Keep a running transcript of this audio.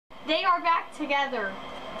they are back together.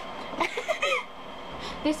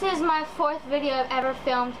 This is my 4th video I've ever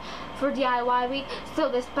filmed for DIY week, so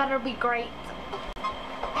this better be great.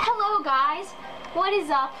 Hello guys, what is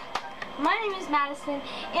up? My name is Madison,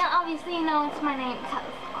 and obviously you know it's my name because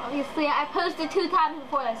obviously I posted 2 times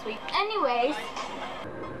before this week. Anyways,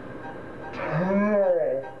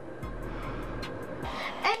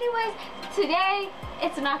 today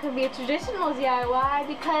it's not going to be a traditional DIY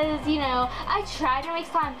because, you know, I tried to make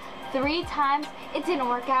slime 3 times. It didn't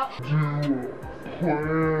work out. Plan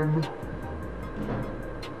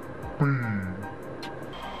B.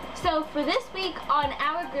 So for this week on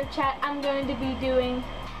our group chat, I'm going to be doing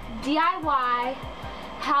DIY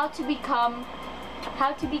how to become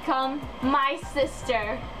my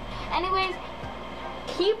sister. Anyways,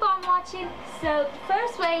 keep on watching. So the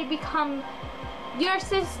first way to become your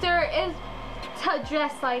sister is to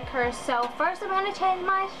dress like her. So first I'm going to change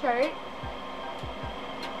my shirt.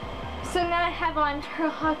 So now I have on her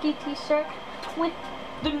hockey t-shirt with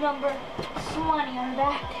the number 20 on the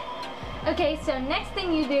back. Okay, so next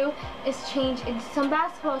thing you do is change into some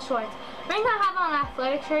basketball shorts. Right now I have on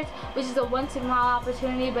athletic shirts, which is a once in a while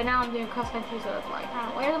opportunity, but now I'm doing cross country, so it's like I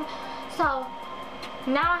don't wear them. So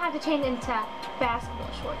now I have to change into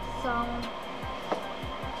basketball shorts. So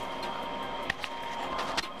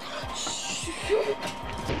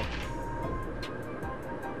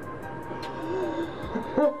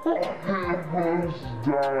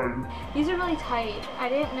these are really tight. I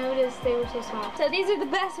didn't notice they were so small. So these are the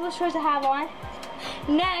basketball shorts I have on.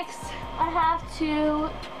 Next, I have to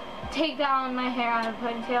take down my hair out of a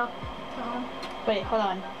ponytail. So. Wait, hold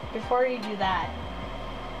on. Before you do that.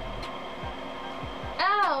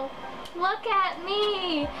 Oh, look at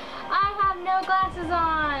me. I have no glasses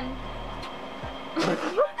on.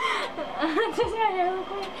 Does my hair look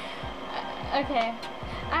like? Okay.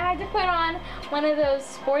 I had to put on one of those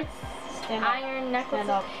sports iron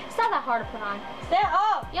necklaces. It's not that hard to put on. Stand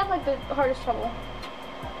up! You have like the hardest trouble.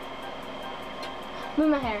 Move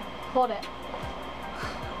my hair. Hold it.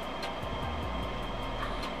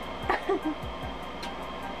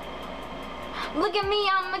 Look at me,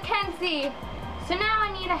 I'm Mackenzie. So now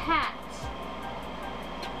I need a hat.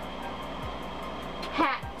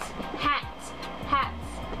 Hats. Hats. Hats.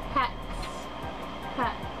 Hats.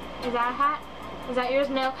 Hat. Is that a hat? Is that yours?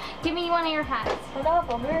 No. Give me one of your hats. Shut up,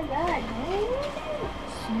 I'll wear that.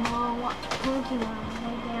 Small, pinky one.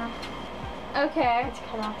 Right down. Okay. It's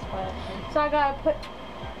cut off, but. So I gotta put.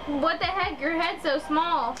 What the heck? Your head's so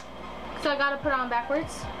small. So I gotta put on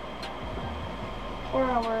backwards. Or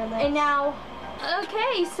I'll wear this. And now,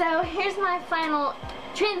 okay. So here's my final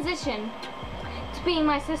transition to being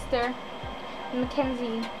my sister,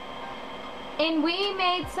 Mackenzie. And we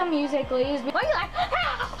made some music, ladies. Why are you like?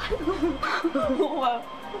 Whoa.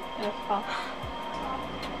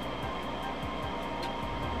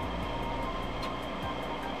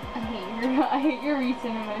 I hate your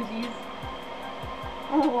recent emojis.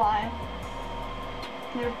 Why?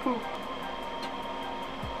 They're poop.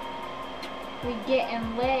 We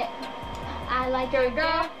getting lit. I like your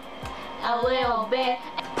girl a little bit.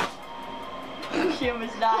 She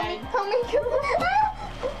almost died. Come me.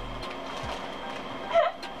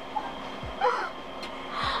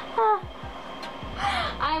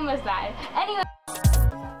 I almost died. Anyway.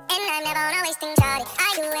 And I'm never on a wasting shawty.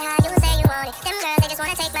 I do it how you say you want it. Them girls, they just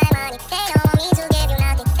wanna take my money. They